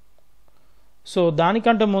 సో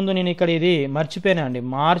దానికంటే ముందు నేను ఇక్కడ ఇది మర్చిపోయినా అండి,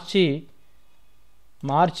 మార్చి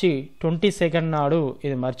మార్చి 22 నాడు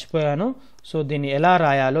ఇది మర్చిపోయాను. సో దీన్ని ఎలా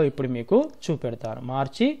రాయాలో ఇప్పుడు మీకు చూపెడతాను.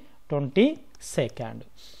 మార్చి 22.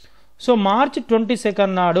 సో మార్చి 22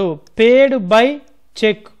 నాడు paid by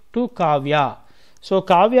cheque to Kavya. So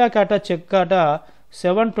కావ్యకట check అట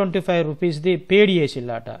 725 రూపీస్ది పేడ్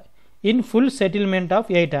చేసిల్లట ఇన్ ఫుల్ సెటిల్మెంట్ ఆఫ్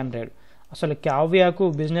 800. అసలు కావ్యకు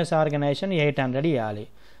బిజినెస్ ఆర్గనైజేషన్ 800 ఇవ్వాలి.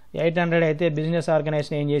 800 అయితే బిజినెస్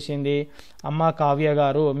ఆర్గనైజేషన్ ఏం చేసింది, అమ్మ కావ్య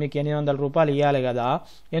గారు మీకు 800 రూపాయలు ఇవ్వాలి కదా,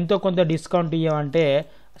 ఎంతో కొంత డిస్కౌంట్ ఇవ్వమంటే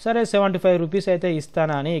సరే 75 రూపీస్ అయితే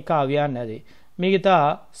ఇస్తానని కావ్య అన్నది. మిగతా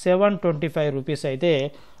 725 రూపీస్ అయితే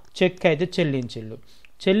చెక్ అయితే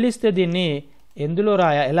చెల్లిస్తే దీన్ని ఎందులో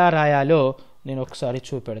ఎలా రాయాలో నేను ఒకసారి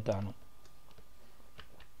చూపెడతాను.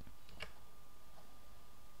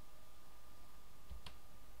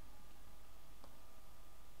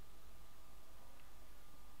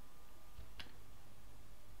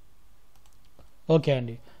 ఓకే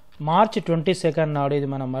అండి, మార్చి 22 నాడు ఇది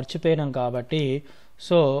మనం మర్చిపోయినాం కాబట్టి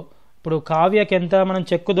సో ఇప్పుడు కావ్యకి ఎంత మనం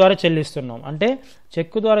చెక్కు ద్వారా చెల్లిస్తున్నాం అంటే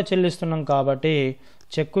చెక్కు ద్వారా చెల్లిస్తున్నాం కాబట్టి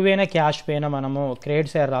చెక్కు పైన క్యాష్ పైన మనము క్రెడిట్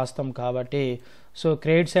సైడ్ రాస్తాం కాబట్టి సో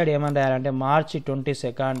క్రెడిట్ సైడ్ ఏమని రాయాలంటే మార్చి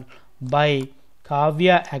 22 బై కావ్య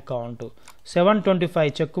అకౌంట్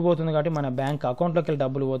 725 చెక్కు పోతుంది కాబట్టి మన బ్యాంక్ అకౌంట్లోకి వెళ్ళి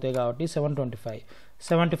డబ్బులు పోతాయి కాబట్టి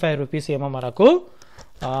 75 రూపీస్ ఏమో మనకు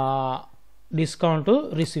డిస్కౌంట్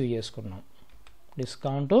రిసీవ్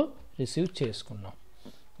చేసుకున్నాం.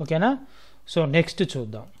 ఓకేనా. సో నెక్స్ట్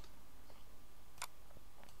చూద్దాం.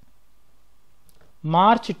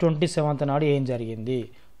 మార్చి 27 నాడు ఏం జరిగింది,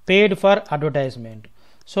 paid for advertisement.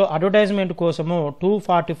 So advertisement కోసము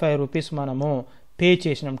 245 రూపీస్ మనము పే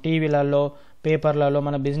చేసినాం. టీవీలలో పేపర్లలో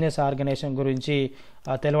మన బిజినెస్ ఆర్గనైజేషన్ గురించి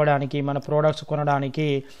తెలవడానికి మన ప్రోడక్ట్స్ కొనడానికి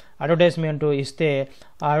అడ్వర్టైజ్మెంట్ ఇస్తే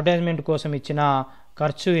ఆ అడ్వర్టైజ్మెంట్ కోసం ఇచ్చిన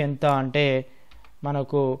ఖర్చు ఎంత అంటే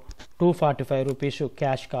మనకు 245 రూపీస్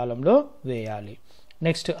క్యాష్ కాలంలో వేయాలి.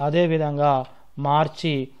 నెక్స్ట్ అదేవిధంగా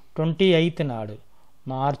మార్చి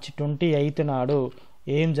 28 నాడు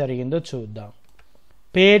ఏం జరిగిందో చూద్దాం.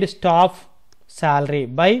 పేడ్ staff salary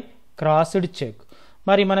by crossed check.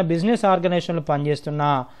 మరి మన బిజినెస్ ఆర్గనైజేషన్లో పనిచేస్తున్న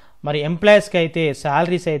మరి ఎంప్లాయీస్కి అయితే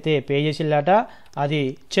శాలరీస్ అయితే పే చేసిల్లట, అది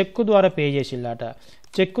చెక్కు ద్వారా పే చేసిల్లట.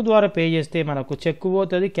 చెక్కు ద్వారా పే చేస్తే మనకు చెక్కు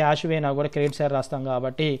పోతుంది, క్యాష్ పోయినా కూడా క్రెడిట్ సైడ్ రాస్తాం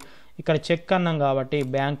కాబట్టి ఇక్కడ చెక్ అన్నాం కాబట్టి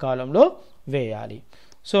బ్యాంక్ కాలంలో వేయాలి.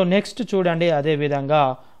 సో నెక్స్ట్ చూడండి, అదేవిధంగా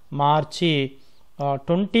మార్చి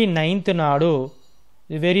 29 నాడు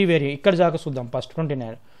వెరీ ఇక్కడ దాకా చూద్దాం. First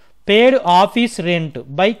 29 paid office rent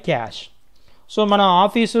by cash. So మన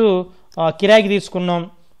ఆఫీసు కిరాయికి తీసుకున్నాం,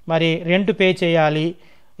 మరి రెంట్ పే చేయాలి.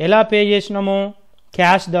 ఎలా పే చేసినాము,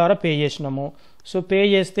 క్యాష్ ద్వారా పే చేసినాము. సో పే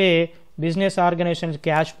చేస్తే బిజినెస్ ఆర్గనైజేషన్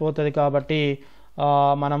క్యాష్ పోతుంది కాబట్టి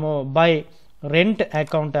మనము బై రెంట్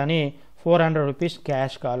అకౌంట్ అని 400 రూపీస్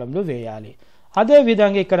క్యాష్ కాలంలో వేయాలి.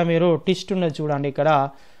 అదేవిధంగా ఇక్కడ మీరు టిస్ట్ ఉన్నది చూడండి. ఇక్కడ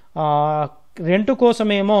రెంట్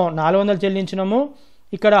కోసమేమో 400 చెల్లించినాము.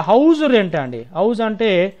 ఇక్కడ హౌస్ రెంట్ అండి. హౌస్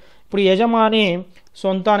అంటే ఇప్పుడు యజమాని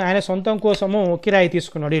ఆయన సొంతం కోసము కిరాయి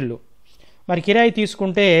తీసుకున్నాడు ఇల్లు. మరి కిరాయి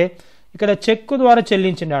తీసుకుంటే ఇక్కడ చెక్కు ద్వారా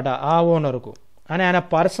చెల్లించిండట ఆ ఓనర్కు అని ఆయన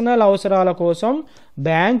పర్సనల్ అవసరాల కోసం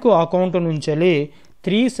బ్యాంకు అకౌంట్ నుంచి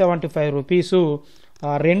 375 రూపీసు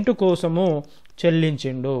రెంట్ కోసము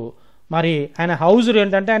చెల్లించిండు. మరి ఆయన హౌస్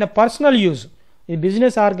రెంట్ అంటే ఆయన పర్సనల్ యూజ్, ఈ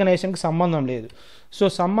బిజినెస్ ఆర్గనైజేషన్కి సంబంధం లేదు. సో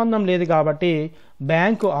సంబంధం లేదు కాబట్టి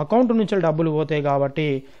బ్యాంకు అకౌంట్ నుంచి డబ్బులు పోతాయి కాబట్టి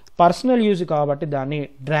పర్సనల్ యూజ్ కాబట్టి దాన్ని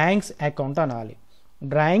డ్రాయింగ్స్ అకౌంట్ అనాలి.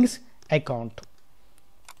 Drawings account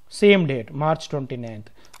same date March 29.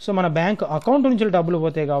 So మన బ్యాంక్ అకౌంట్ నుంచి డబ్బులు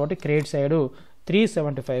పోతాయి కాబట్టి క్రెడిట్ సైడ్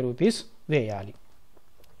 375 రూపీస్ వేయాలి.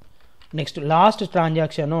 Next last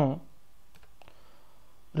transaction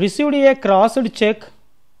received a crossed check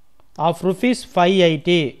of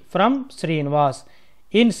 ₹580 from Srinivas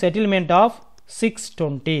in settlement of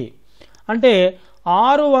 620. అంటే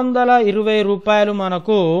 620 రూపాయలు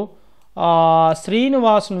మనకు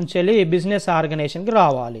శ్రీనివాస్ నుంచి బిజినెస్ ఆర్గనైజేషన్కి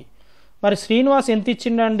రావాలి. మరి శ్రీనివాస్ ఎంత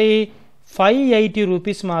ఇచ్చిండండి, 580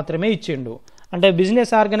 రూపీస్ మాత్రమే ఇచ్చిండు. అంటే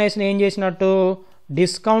బిజినెస్ ఆర్గనైజేషన్ ఏం చేసినట్టు,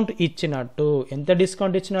 డిస్కౌంట్ ఇచ్చినట్టు. ఎంత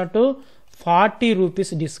డిస్కౌంట్ ఇచ్చినట్టు, 40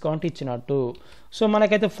 రూపీస్ డిస్కౌంట్ ఇచ్చినట్టు. సో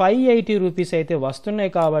మనకైతే 580 రూపీస్ అయితే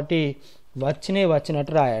వస్తున్నాయి కాబట్టి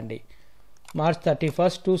వచ్చినట్టు రాయండి. March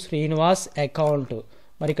 31 to Srinivas account.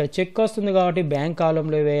 మరి ఇక్కడ చెక్ వస్తుంది కాబట్టి బ్యాంక్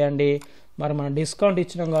కాలంలో వేయండి. మరి మనం డిస్కౌంట్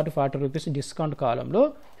ఇచ్చినాం కాబట్టి 40 రూపీస్ డిస్కౌంట్ కాలంలో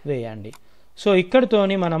వేయండి. సో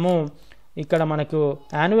ఇక్కడితోని మనము ఇక్కడ మనకు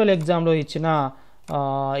యాన్యువల్ ఎగ్జామ్లో ఇచ్చిన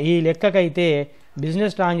ఈ లెక్కకైతే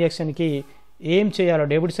బిజినెస్ ట్రాన్సాక్షన్కి ఏం చేయాలో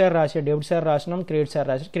డెబిట్ సైడ్ రాసినాం, క్రెడిట్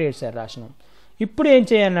సైడ్ రాసినాం. ఇప్పుడు ఏం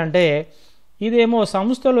చేయాలంటే ఇదేమో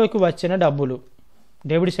సంస్థలోకి వచ్చిన డబ్బులు,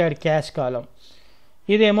 డెబిట్ సైడ్ క్యాష్ కాలం.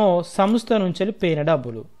 ఇదేమో సంస్థ నుంచి పోయిన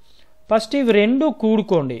డబ్బులు. ఫస్ట్ ఇవి రెండు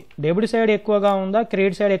కూడుకోండి. డెబిట్ సైడ్ ఎక్కువగా ఉందా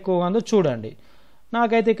క్రెడిట్ సైడ్ ఎక్కువగా ఉందో చూడండి.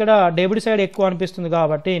 నాకైతే ఇక్కడ డెబిట్ సైడ్ ఎక్కువ అనిపిస్తుంది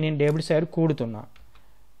కాబట్టి నేను డెబిట్ సైడ్ కూడుతున్నా.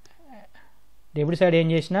 డెబిట్ సైడ్ ఏం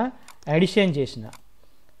చేసిన అడిషన్ చేసిన.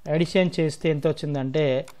 అడిషన్ చేస్తే ఎంత వచ్చిందంటే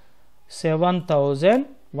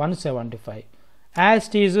 7175 as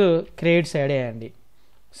it is credit side వేయండి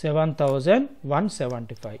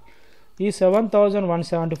 7175. ఈ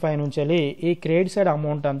 7175 నుంచి ఈ క్రెడిట్ సైడ్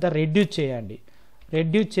అమౌంట్ అంతా రెడ్యూస్ చేయండి.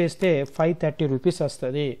 రెడ్యూస్ చేస్తే 530 రూపీస్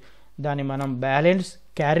వస్తుంది. దాన్ని మనం బ్యాలెన్స్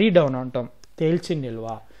క్యారీ డౌన్ అంటాం, తేల్చి నిల్వ.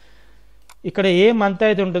 ఇక్కడ ఏ మంత్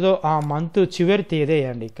అయితే ఉంటుందో ఆ మంత్ చివరి తేదీ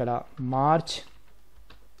వేయండి. ఇక్కడ మార్చ్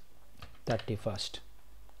 31.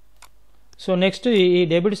 సో నెక్స్ట్ ఈ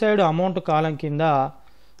డెబిట్ సైడ్ అమౌంట్ కాలం కింద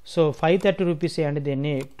సో 530 రూపీస్ వేయండి.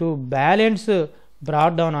 దీన్ని టు బ్యాలెన్స్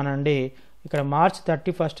బ్రాడ్ డౌన్ అనండి. ఇక్కడ మార్చ్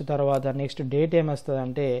 31 తర్వాత నెక్స్ట్ డేట్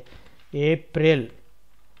ఏమొస్తుందంటే ఏప్రిల్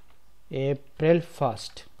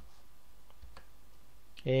 1.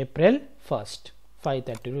 April 1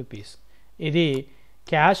 530 rupees. ఇది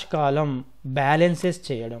క్యాష్ కాలం బ్యాలెన్సెస్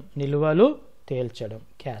చేయడం, నిల్వలు తేల్చడం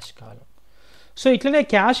క్యాష్ కాలం. సో ఇట్లనే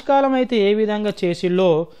క్యాష్ కాలం అయితే ఏ విధంగా చేసిల్లో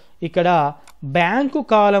ఇక్కడ బ్యాంకు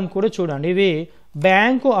కాలం కూడా చూడండి. ఇవి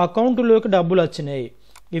బ్యాంకు అకౌంట్లోకి డబ్బులు వచ్చినాయి,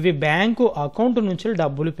 ఇవి బ్యాంకు అకౌంట్ నుంచి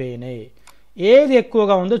డబ్బులు పోయినాయి. ఏది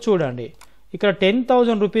ఎక్కువగా ఉందో చూడండి. ఇక్కడ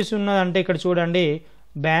 10,000 రూపీస్ ఉన్నదంటే ఇక్కడ చూడండి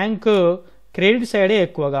బ్యాంకు క్రెడిట్ సైడే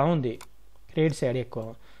ఎక్కువగా ఉంది. క్రెడిట్ సైడ్ ఎక్కువ.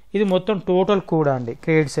 ఇది మొత్తం టోటల్ కూడండి.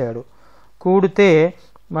 క్రెడిట్ సైడ్ కూడితే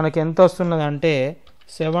మనకి ఎంత వస్తున్నదంటే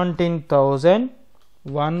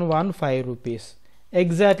 17,115 రూపీస్.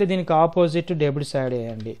 ఎగ్జాక్ట్లీ దీనికి ఆపోజిట్ డెబిట్ సైడ్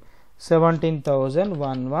వేయండి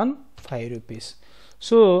 17,115 రూపీస్.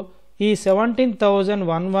 సో ఈ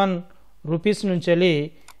 17,115 రూపీస్ నుంచి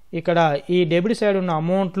ఇక్కడ ఈ డెబిట్ సైడ్ ఉన్న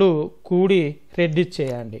అమౌంట్లు కూడి రెడ్యూస్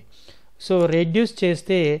చేయండి. సో రెడ్యూస్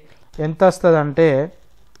చేస్తే ఎంత వస్తుందంటే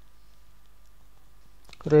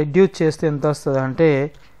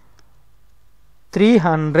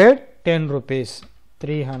 310 రూపీస్.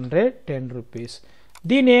 310 రూపీస్.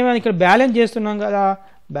 దీన్ని ఏమైనా ఇక్కడ బ్యాలెన్స్ చేస్తున్నాం కదా,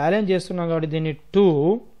 బ్యాలెన్స్ చేస్తున్నాం కాబట్టి దీన్ని టు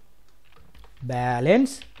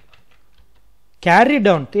బ్యాలెన్స్ క్యారీ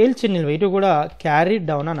డౌన్ తేల్చి నిల్వ. ఇటు కూడా క్యారీ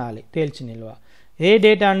డౌన్ అనాలి, తేల్చి నిల్వ. ఏ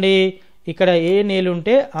డేట్ అండి, ఇక్కడ ఏ నెల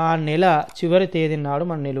ఉంటే ఆ నెల చివరి తేదీ నాడు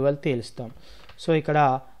మన నిల్వలు తేలుస్తాం. సో ఇక్కడ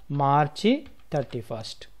మార్చి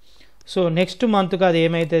 31. సో నెక్స్ట్ మంత్కి అది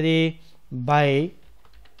ఏమవుతుంది బై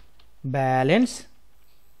బ్యాలెన్స్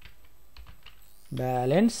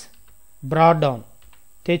బ్రాడ్ డౌన్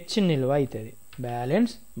తెచ్చి నిల్వ అవుతుంది.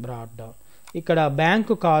 బ్యాలెన్స్ బ్రాడ్ డౌన్ ఇక్కడ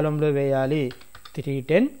బ్యాంకు కాలంలో వేయాలి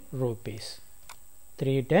 310 రూపీస్.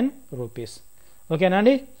 310 రూపీస్. ఓకేనా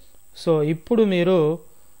అండి. సో ఇప్పుడు మీరు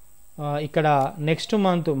ఇక్కడ నెక్స్ట్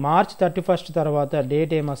మంత్ మార్చ్ 31 తర్వాత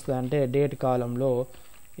డేట్ ఏమొస్తుంది అంటే డేట్ కాలంలో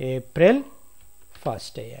ఏప్రిల్ 1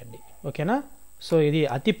 వేయండి. ఓకేనా. సో ఇది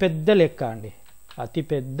అతిపెద్ద లెక్క అండి,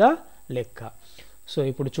 అతిపెద్ద లెక్క. సో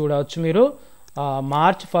ఇప్పుడు చూడవచ్చు మీరు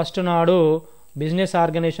మార్చ్ 1 నాడు బిజినెస్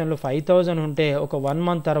ఆర్గనైజేషన్లో 5,000 ఉంటే ఒక 1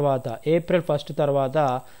 మంత్ తర్వాత ఏప్రిల్ 1 తర్వాత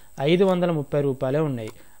 530 రూపాయలే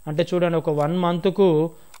ఉన్నాయి. అంటే చూడండి ఒక 1 మంత్కు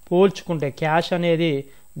పోల్చుకుంటే క్యాష్ అనేది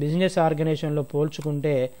బిజినెస్ ఆర్గనైజేషన్లో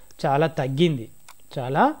పోల్చుకుంటే చాలా తగ్గింది.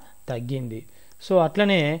 సో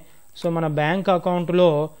అట్లనే సో మన బ్యాంక్ అకౌంట్లో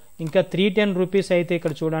ఇంకా 310 రూపీస్ అయితే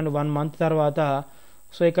ఇక్కడ చూడండి 1 మంత్ తర్వాత.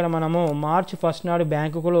 సో ఇక్కడ మనము మార్చ్ 1 నాడు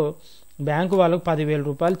బ్యాంకు వాళ్ళకు 10,000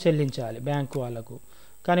 రూపాయలు చెల్లించాలి బ్యాంకు వాళ్ళకు.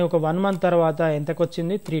 కానీ ఒక 1 మంత్ తర్వాత ఎంతకు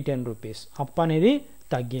వచ్చింది 310 రూపీస్. అప్ అనేది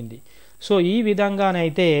తగ్గింది. సో ఈ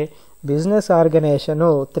విధంగానైతే బిజినెస్ ఆర్గనైజేషన్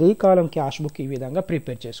 3 కాలం క్యాష్ బుక్ ఈ విధంగా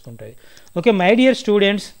ప్రిపేర్ చేసుకుంటుంది. ఓకే మై డియర్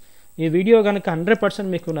స్టూడెంట్స్, ఈ వీడియో కనుక 100%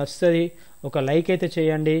 మీకు నచ్చుతుంది. ఒక లైక్ అయితే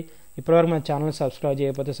చేయండి. ఇప్పటివరకు మన ఛానల్ సబ్స్క్రైబ్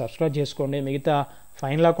చేయకపోతే సబ్స్క్రైబ్ చేసుకోండి. మిగతా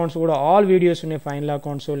ఫైనల్ అకౌంట్స్ కూడా ఆల్ వీడియోస్ ఉన్నాయి. Final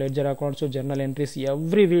accounts, ledger accounts, journal entries,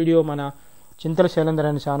 every video మన చింతల శైలేందర్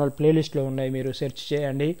అనే ఛానల్ ప్లేలిస్ట్లో ఉన్నాయి. మీరు సెర్చ్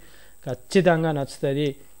చేయండి, ఖచ్చితంగా నచ్చుతుంది.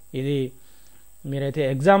 ఇది మీరైతే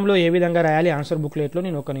ఎగ్జామ్లో ఏ విధంగా రాయాలి ఆన్సర్ బుక్లెట్లో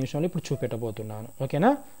నేను ఒక నిమిషంలో ఇప్పుడు చూపెట్టబోతున్నాను.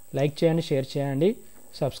 ఓకేనా. లైక్ చేయండి, షేర్ చేయండి,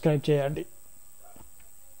 సబ్స్క్రైబ్ చేయండి.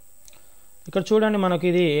 ఇక్కడ చూడండి మనకి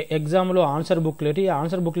ఇది ఎగ్జామ్లో ఆన్సర్ బుక్లెట్. ఈ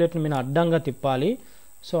ఆన్సర్ బుక్లెట్ని మీరు అడ్డంగా తిప్పాలి.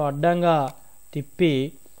 సో అడ్డంగా తిప్పి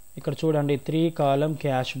ఇక్కడ చూడండి 3 కాలం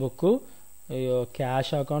cash book,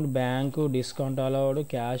 cash account, bank, discount allowed,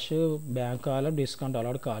 cash, bank కాలం, డిస్కౌంట్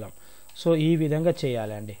అలౌడ్ కాలం. సో ఈ విధంగా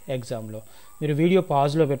చేయాలండి ఎగ్జామ్లో. మీరు వీడియో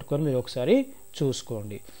పాజ్లో పెట్టుకొని మీరు ఒకసారి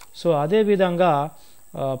చూసుకోండి. సో అదేవిధంగా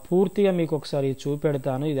పూర్తిగా మీకు ఒకసారి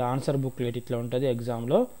చూపెడతాను. ఇది ఆన్సర్ బుక్లెట్ ఇట్లా ఉంటుంది.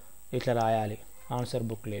 ఎగ్జామ్లో ఇట్లా రాయాలి answer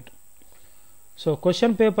booklet. So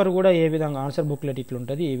question paper కూడా ఏ విధంగా ఆన్సర్ బుక్లెట్ ఇట్లా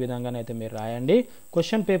ఉంటుంది, ఈ విధంగానైతే మీరు రాయండి.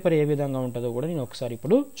 క్వశ్చన్ పేపర్ ఏ విధంగా ఉంటుందో కూడా నేను ఒకసారి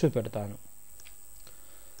ఇప్పుడు చూపెడతాను.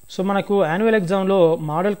 సో మనకు యాన్యువల్ ఎగ్జామ్లో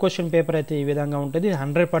మోడల్ క్వశ్చన్ పేపర్ అయితే ఈ విధంగా ఉంటుంది.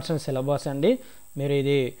 100% సిలబస్ అండి. మీరు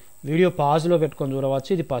ఇది వీడియో పాజ్లో పెట్టుకొని చూడవచ్చు.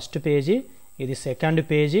 ఇది ఫస్ట్ పేజీ, ఇది సెకండ్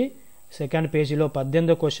పేజీలో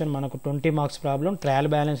 18వ క్వశ్చన్ మనకు 20 మార్క్స్ ప్రాబ్లం, ట్రయల్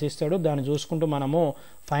బ్యాలెన్స్ ఇస్తాడు, దాన్ని చూసుకుంటూ మనము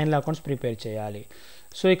ఫైనల్ అకౌంట్స్ ప్రిపేర్ చేయాలి.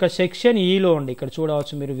 సో ఇక్కడ సెక్షన్ ఈలో అండి, ఇక్కడ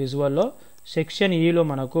చూడవచ్చు మీరు విజువల్లో. సెక్షన్ ఈలో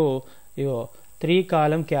మనకు 3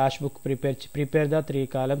 కాలం cash book prepare the 3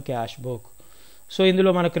 column cash book. So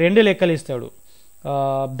ఇందులో మనకు 2 లెక్కలు ఇస్తాడు.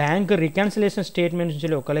 బ్యాంక్ రికన్సిలేషన్ స్టేట్మెంట్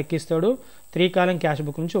నుంచి ఒక లెక్క ఇస్తాడు, 3 కాలం క్యాష్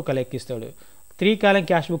బుక్ నుంచి ఒక లెక్క ఇస్తాడు. 3 కాలం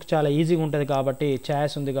క్యాష్ బుక్ చాలా ఈజీగా ఉంటుంది కాబట్టి,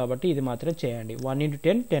 ఛాయిస్ ఉంది కాబట్టి ఇది మాత్రం చేయండి. 1 into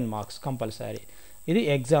 10 10 మార్క్స్ కంపల్సరీ. ఇది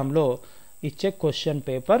ఎగ్జామ్లో ఇచ్చే క్వశ్చన్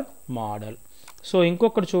పేపర్ మోడల్. సో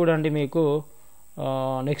ఇంకొకటి చూడండి, మీకు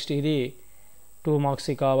నెక్స్ట్ ఇది 2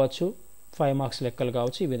 మార్క్స్ కావచ్చు, 5 మార్క్స్ లెక్కలు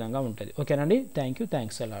కావచ్చు, ఈ విధంగా ఉంటుంది. ఓకేనండి.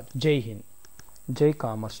 Thanks a lot. జై హింద్, జై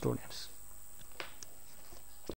కామర్స్ స్టూడెంట్స్.